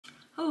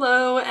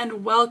Hello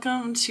and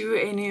welcome to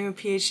a new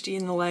PhD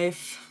in the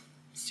Life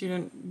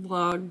student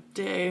vlog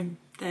day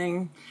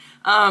thing.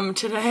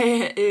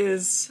 Today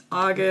is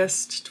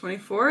August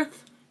 24th.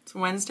 It's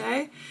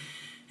Wednesday.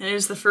 And it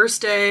is the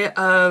first day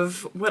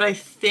of what I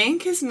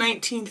think is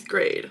 19th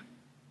grade.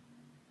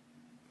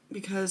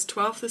 Because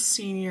 12th is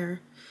senior,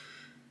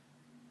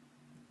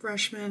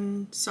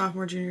 freshman,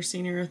 sophomore, junior,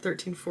 senior,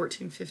 13,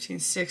 14, 15,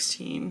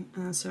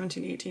 16,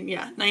 17, 18.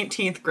 Yeah,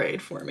 19th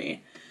grade for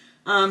me.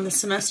 The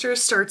semester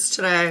starts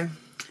today,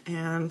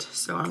 and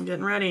so I'm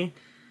getting ready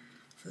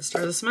for the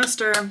start of the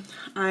semester.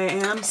 I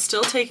am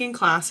still taking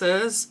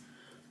classes.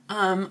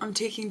 I'm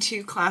taking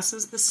 2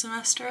 classes this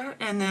semester,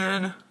 and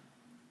then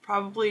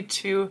probably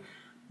 2,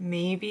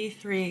 maybe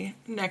 3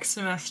 next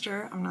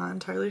semester. I'm not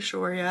entirely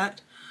sure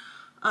yet.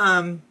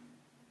 And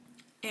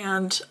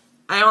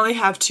I only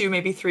have 2,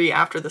 maybe 3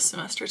 after the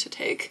semester to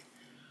take.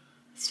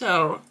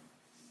 So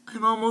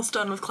I'm almost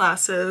done with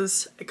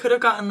classes. I could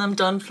have gotten them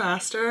done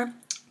faster.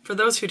 For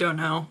those who don't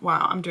know,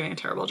 wow, I'm doing a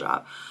terrible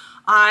job.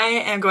 I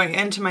am going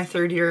into my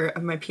 3rd year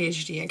of my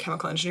PhD in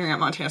chemical engineering at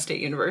Montana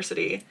State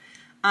University.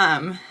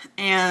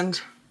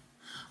 And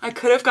I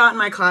could have gotten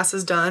my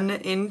classes done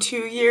in 2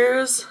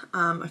 years.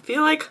 I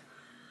feel like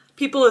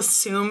people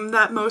assume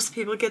that most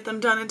people get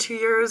them done in 2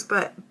 years,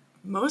 but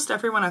most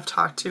everyone I've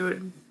talked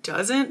to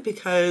doesn't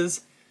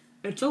because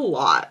it's a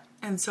lot.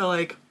 And so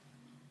like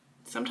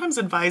sometimes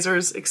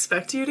advisors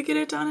expect you to get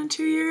it done in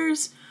 2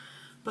 years,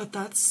 but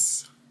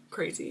that's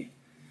crazy.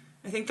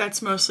 I think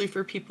that's mostly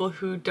for people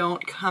who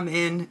don't come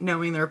in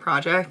knowing their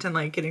project and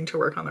like getting to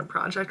work on their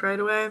project right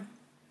away.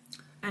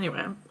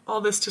 Anyway,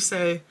 all this to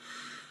say,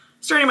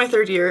 starting my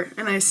 3rd year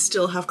and I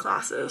still have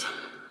classes.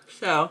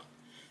 So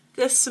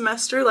this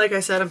semester, like I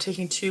said, I'm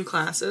taking 2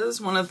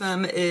 classes. One of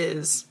them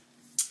is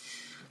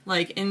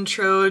like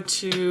intro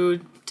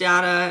to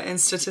data and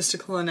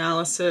statistical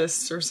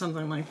analysis or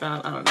something like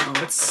that. I don't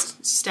know. It's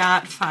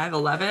Stat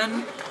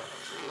 511.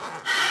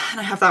 And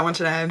I have that one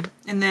today.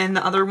 And then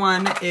the other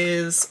one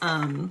is,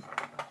 what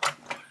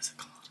is it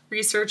called?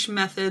 Research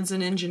Methods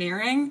in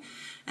Engineering.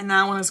 And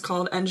that one is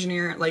called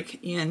Engineer,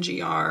 like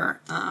ENGR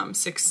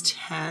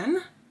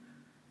 610.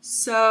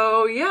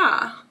 So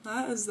yeah,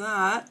 that is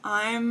that.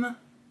 I'm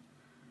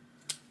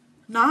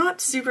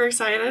not super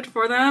excited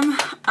for them.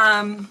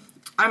 I'm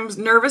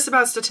nervous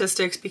about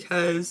statistics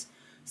because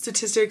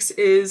statistics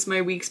is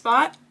my weak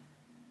spot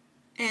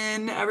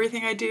in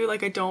everything I do.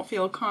 Like I don't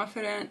feel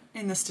confident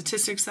in the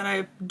statistics that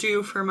I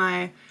do for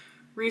my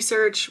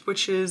research,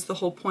 which is the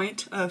whole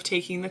point of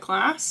taking the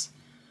class,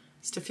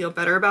 is to feel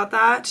better about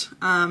that.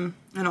 And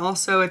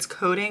also it's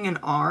coding in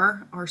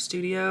R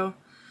Studio.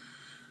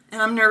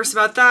 And I'm nervous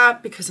about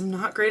that because I'm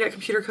not great at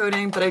computer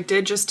coding, but I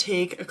did just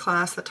take a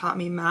class that taught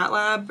me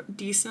MATLAB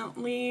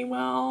decently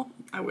well.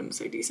 I wouldn't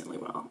say decently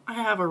well. I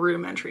have a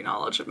rudimentary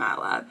knowledge of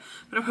MATLAB,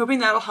 but I'm hoping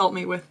that'll help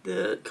me with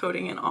the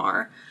coding in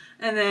R.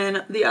 And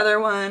then the other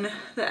one,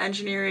 the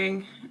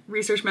engineering,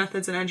 research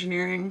methods in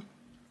engineering,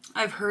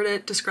 I've heard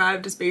it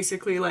described as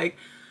basically like,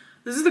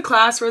 this is the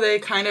class where they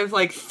kind of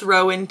like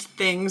throw in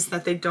things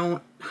that they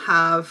don't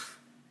have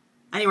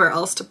anywhere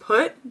else to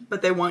put,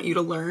 but they want you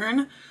to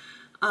learn.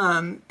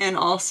 And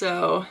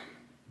also,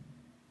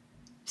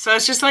 so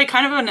it's just like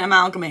kind of an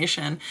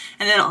amalgamation.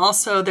 And then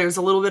also there's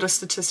a little bit of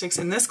statistics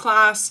in this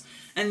class,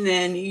 and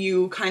then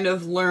you kind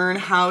of learn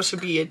how to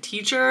be a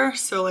teacher.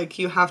 So like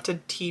you have to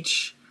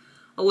teach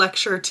a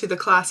lecture to the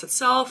class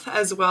itself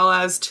as well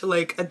as to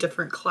like a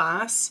different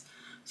class.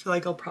 So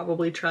like I'll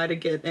probably try to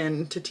get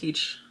in to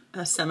teach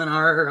a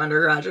seminar or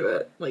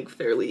undergraduate, like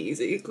fairly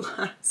easy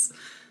class,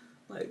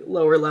 like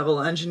lower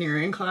level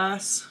engineering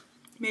class.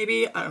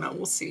 Maybe, I don't know,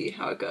 we'll see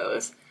how it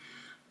goes.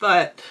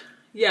 But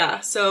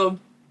yeah, so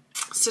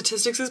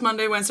statistics is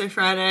Monday, Wednesday,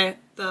 Friday.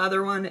 The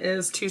other one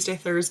is Tuesday,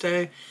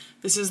 Thursday.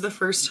 This is the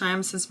first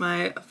time since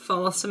my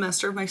fall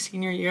semester of my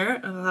senior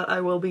year that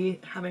I will be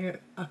having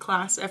a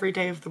class every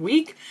day of the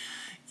week,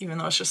 even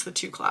though it's just the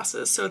 2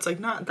 classes. So it's like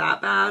not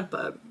that bad,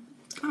 but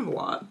it's kind of a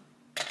lot.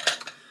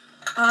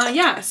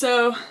 Yeah,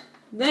 so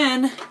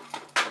then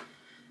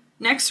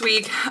next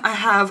week I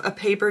have a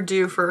paper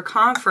due for a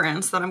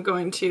conference that I'm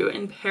going to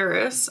in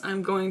Paris.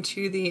 I'm going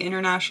to the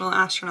International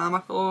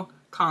Astronautical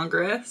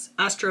Congress,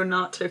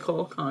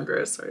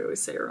 sorry, I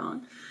always say it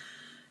wrong.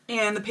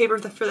 And the paper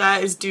for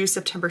that is due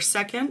September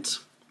 2nd,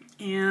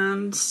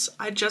 and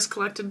I just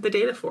collected the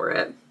data for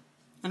it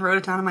and wrote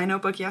it down in my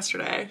notebook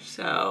yesterday.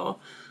 So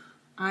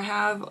I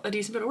have a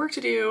decent bit of work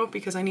to do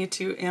because I need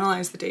to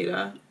analyze the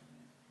data,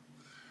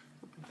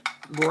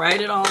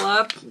 write it all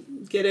up,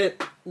 get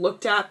it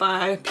looked at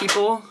by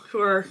people who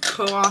are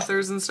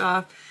co-authors and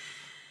stuff.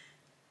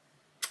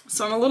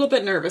 So I'm a little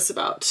bit nervous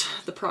about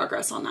the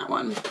progress on that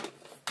one.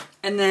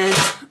 And then,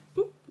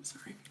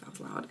 sorry, that was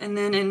loud. And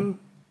then in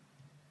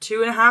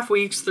 2.5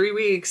 weeks, 3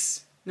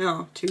 weeks,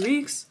 no, 2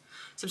 weeks?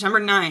 September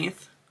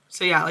 9th.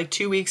 So yeah, like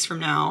 2 weeks from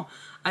now,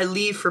 I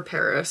leave for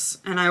Paris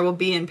and I will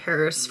be in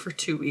Paris for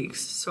 2 weeks.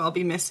 So I'll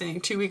be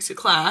missing 2 weeks of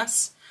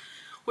class,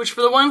 which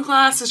for the one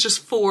class is just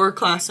 4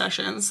 class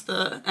sessions,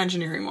 the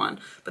engineering one.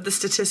 But the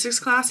statistics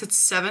class, it's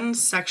 7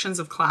 sections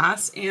of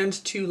class and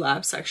 2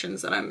 lab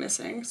sections that I'm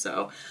missing.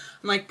 So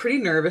I'm like pretty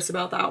nervous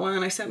about that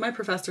one. I sent my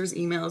professors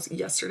emails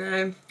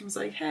yesterday. I was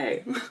like,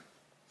 hey,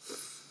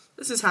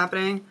 this is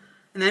happening.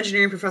 And the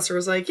engineering professor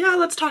was like, yeah,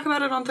 let's talk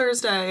about it on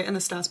Thursday. And the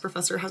stats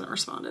professor hasn't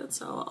responded.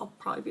 So I'll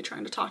probably be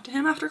trying to talk to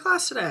him after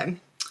class today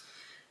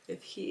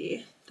if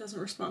he doesn't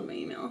respond to my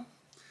email.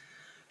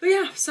 But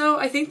yeah, so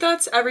I think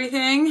that's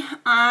everything.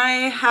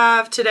 I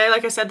have today,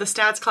 like I said, the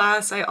stats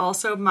class. I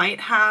also might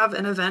have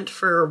an event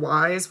for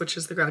WISE, which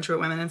is the Graduate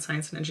Women in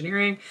Science and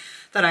Engineering,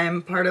 that I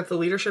am part of the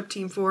leadership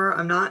team for.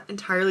 I'm not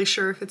entirely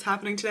sure if it's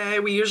happening today.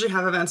 We usually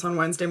have events on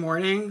Wednesday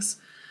mornings,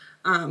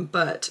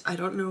 but I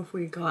don't know if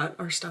we got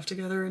our stuff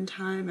together in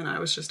time, and I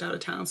was just out of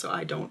town, so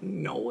I don't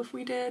know if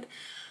we did.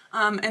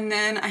 And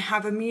then I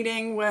have a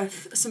meeting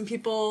with some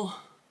people,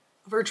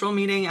 a virtual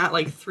meeting at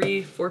like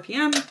 4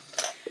 p.m.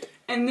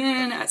 And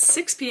then at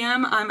 6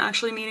 p.m. I'm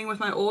actually meeting with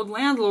my old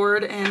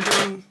landlord and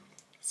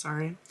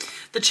doing,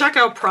 the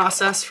checkout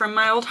process from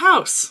my old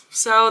house.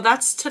 So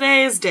that's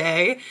today's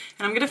day,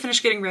 and I'm gonna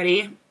finish getting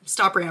ready,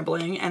 stop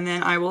rambling, and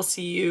then I will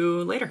see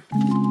you later.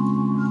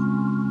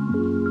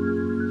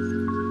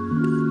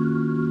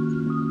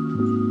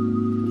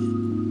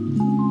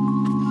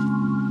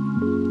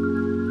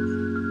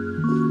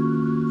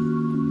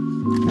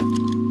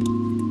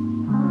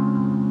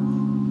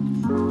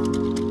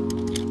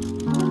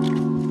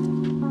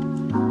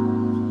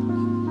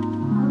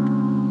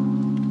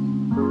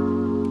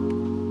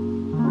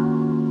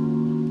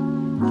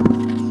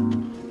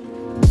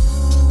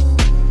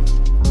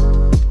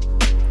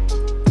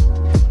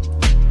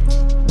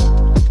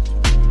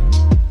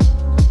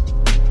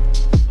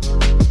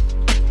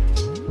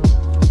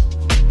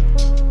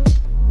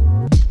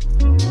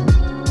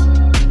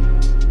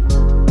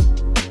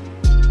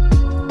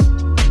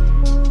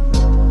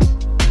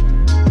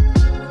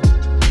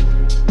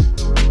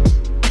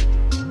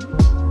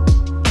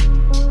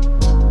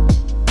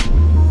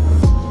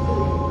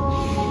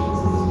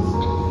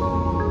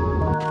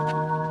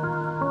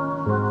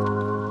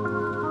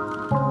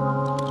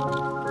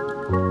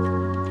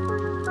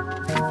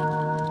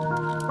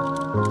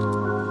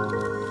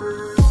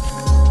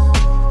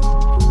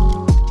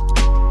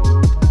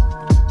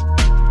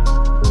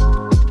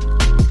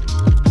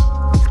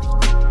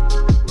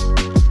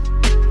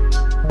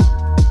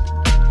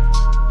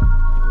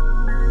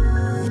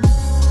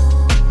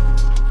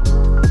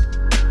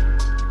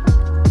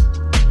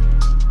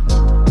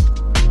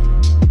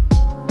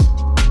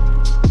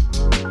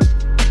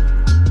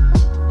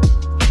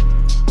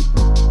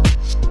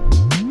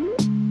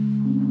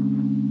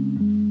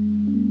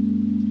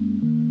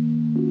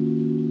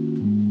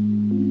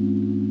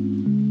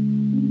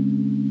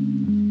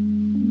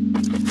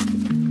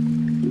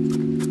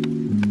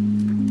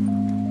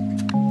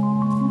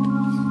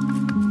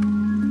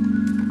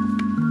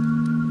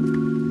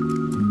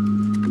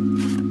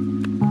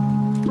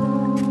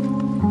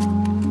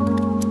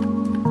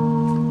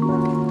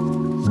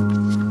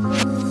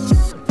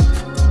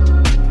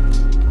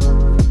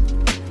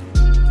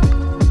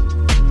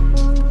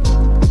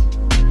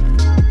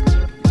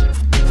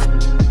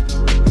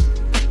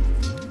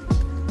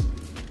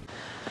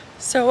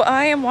 So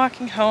I am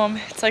walking home.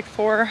 It's like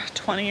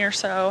 4:20 or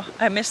so.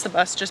 I missed the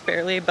bus just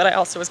barely, but I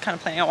also was kind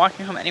of planning on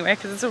walking home anyway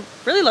because it's a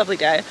really lovely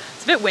day.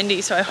 It's a bit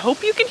windy, so I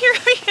hope you can hear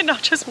me and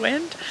not just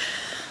wind.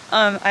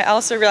 I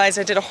also realized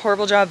I did a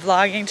horrible job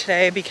vlogging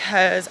today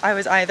because I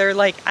was either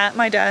like at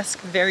my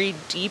desk very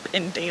deep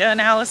in data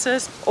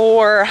analysis,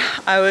 or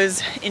I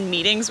was in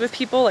meetings with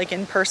people like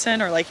in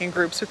person, or like in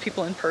groups with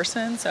people in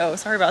person. So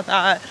sorry about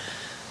that.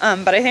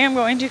 But I think I'm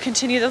going to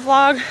continue the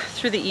vlog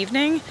through the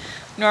evening.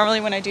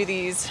 Normally when I do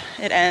these,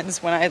 it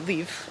ends when I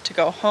leave to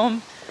go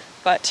home,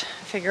 but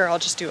I figure I'll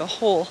just do a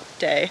whole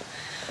day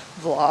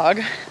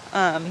vlog.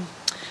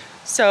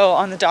 So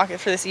on the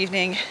docket for this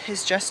evening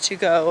is just to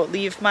go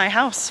leave my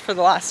house for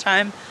the last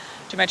time,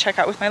 do my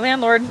checkout with my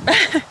landlord.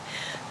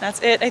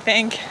 That's it, I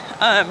think.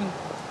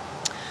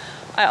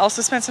 I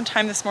also spent some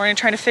time this morning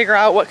trying to figure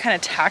out what kind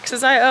of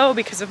taxes I owe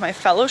because of my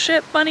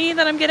fellowship money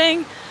that I'm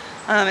getting.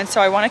 And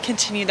so I want to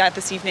continue that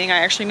this evening. I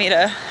actually made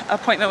an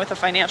appointment with a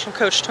financial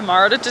coach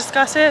tomorrow to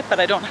discuss it, but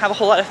I don't have a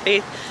whole lot of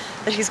faith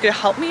that he's going to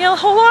help me a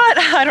whole lot.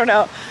 I don't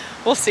know.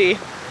 We'll see.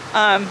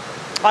 I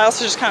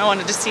also just kind of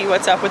wanted to see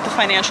what's up with the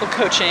financial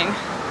coaching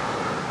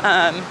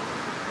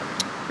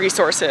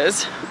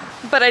resources.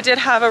 But I did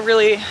have a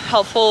really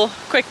helpful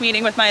quick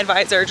meeting with my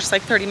advisor, just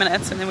like 30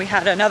 minutes, and then we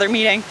had another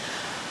meeting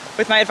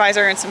with my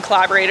advisor and some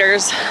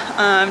collaborators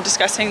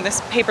discussing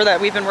this paper that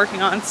we've been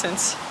working on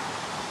since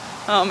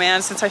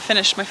I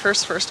finished my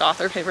first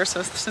author paper,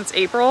 so since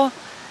April,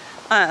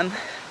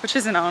 which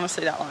isn't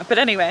honestly that long. But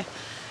anyway,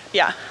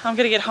 yeah, I'm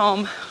gonna get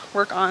home,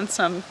 work on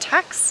some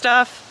tax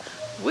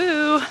stuff,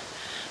 woo,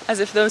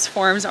 as if those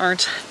forms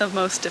aren't the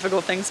most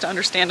difficult things to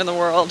understand in the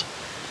world.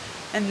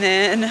 And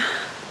then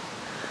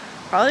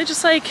probably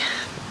just like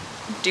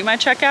do my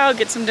checkout,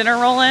 get some dinner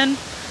rolling,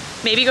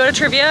 maybe go to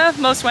trivia.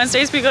 Most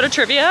Wednesdays we go to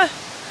trivia.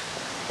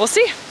 We'll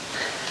see.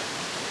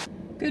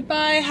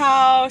 Goodbye,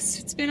 house.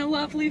 It's been a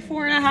lovely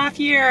 4.5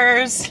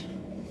 years.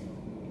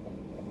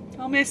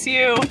 I'll miss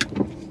you.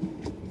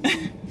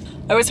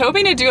 I was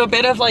hoping to do a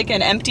bit of like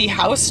an empty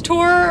house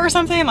tour or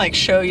something, like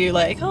show you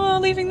like, oh,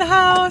 leaving the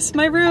house,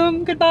 my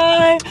room,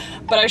 goodbye.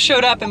 But I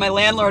showed up and my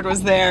landlord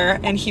was there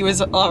and he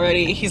was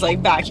already, he's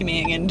like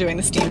vacuuming and doing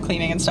the steam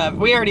cleaning and stuff.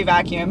 We already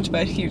vacuumed,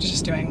 but he was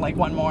just doing like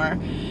one more.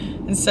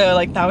 And so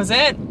like, that was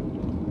it.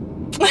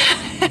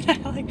 I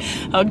like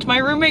hugged my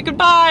roommate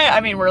goodbye.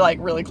 I mean, we're like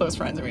really close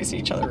friends and we see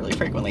each other really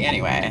frequently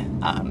anyway.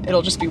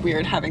 It'll just be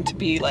weird having to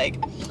be like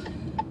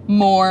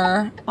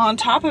more on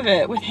top of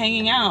it with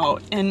hanging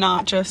out and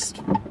not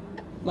just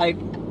like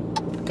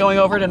going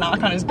over to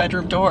knock on his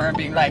bedroom door and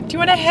being like, do you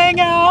want to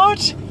hang out?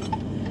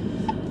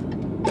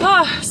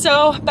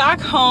 So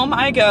back home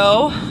I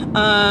go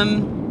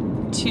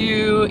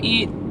to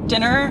eat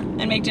dinner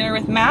and make dinner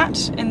with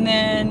Matt, and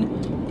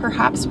then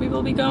perhaps we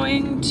will be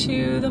going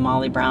to the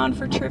Molly Brown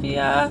for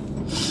trivia.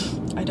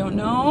 I don't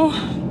know.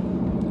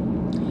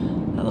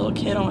 That little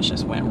kid almost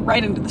just went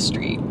right into the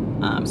street.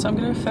 So I'm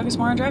gonna focus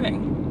more on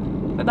driving.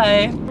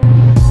 Bye-bye.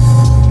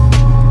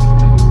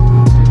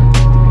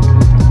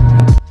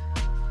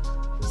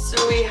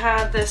 So we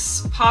had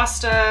this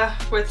pasta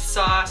with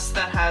sauce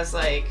that has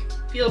like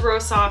field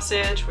roast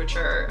sausage, which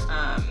are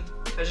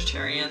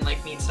vegetarian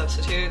like meat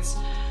substitutes,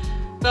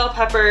 bell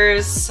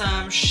peppers,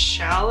 some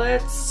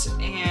shallots,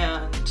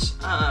 and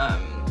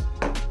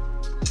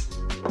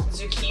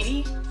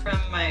zucchini from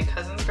my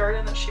cousin's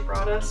garden that she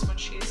brought us when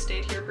she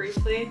stayed here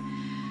briefly.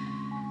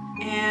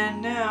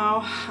 And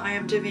now I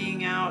am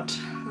divvying out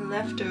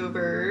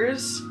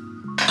leftovers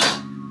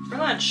for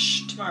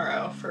lunch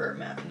tomorrow for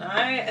Matt and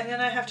I, and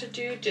then I have to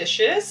do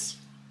dishes.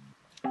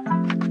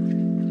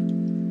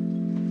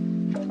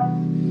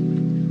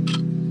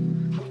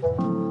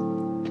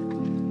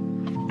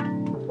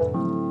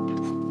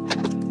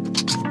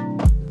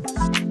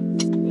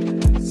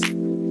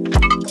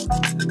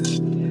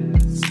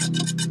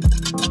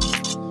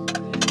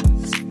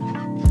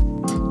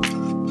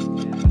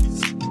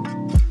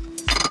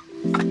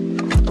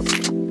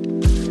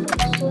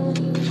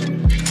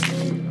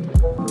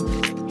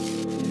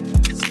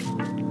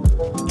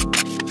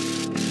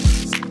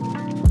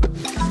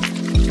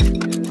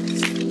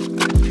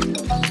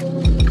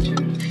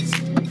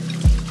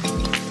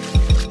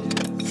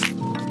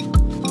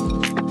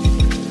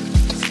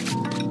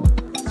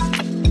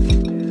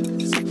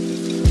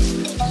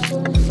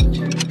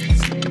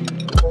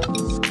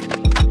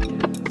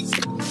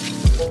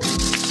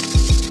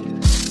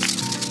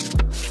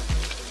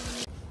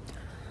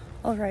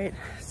 All right,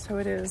 so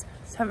it is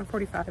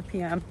 7:45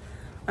 p.m.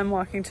 I'm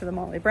walking to the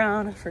Molly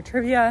Brown for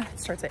trivia. It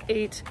starts at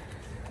 8.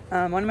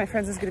 One of my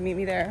friends is gonna meet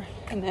me there,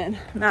 and then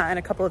Matt and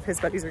a couple of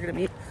his buddies are gonna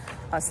meet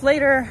us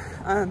later.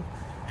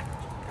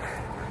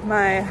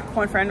 My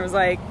one friend was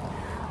like,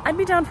 I'd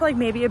be down for like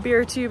maybe a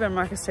beer or two, but I'm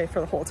not gonna stay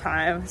for the whole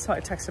time. So I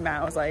texted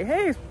Matt, I was like,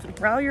 hey,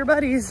 rally your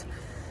buddies.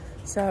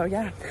 So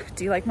yeah,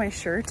 do you like my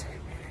shirt?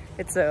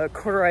 It's a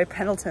corduroy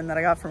Pendleton that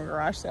I got from a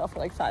garage sale for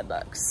like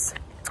 $5.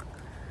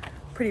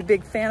 Pretty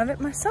big fan of it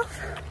myself.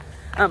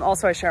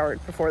 Also I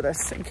showered before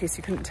this in case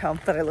you couldn't tell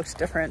that I looked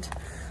different.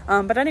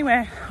 But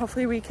anyway,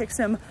 hopefully we kick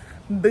some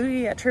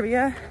booty at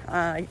trivia.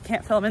 You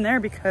can't film in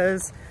there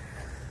because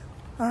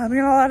you're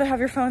not allowed to have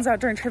your phones out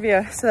during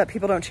trivia so that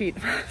people don't cheat.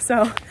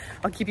 So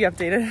I'll keep you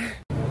updated.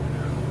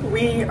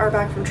 We are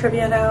back from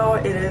trivia now.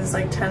 It is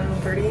like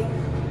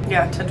 10:30,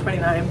 yeah,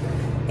 10:29.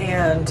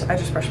 And I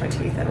just brushed my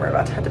teeth and we're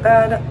about to head to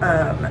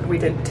bed. We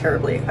did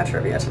terribly at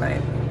trivia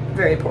tonight.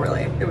 Very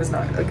poorly. It was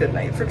not a good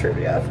night for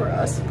trivia for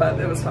us, but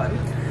it was fun.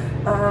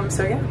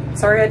 So yeah,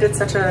 sorry I did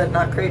such a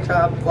not great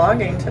job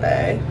vlogging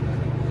today.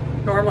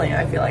 Normally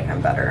I feel like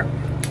I'm better.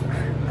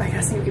 I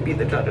guess you could be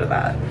the judge of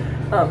that.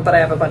 But I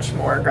have a bunch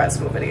more grad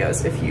school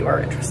videos if you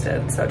are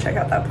interested, so check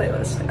out that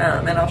playlist.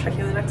 And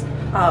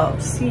I'll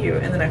see you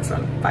in the next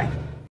one. Bye.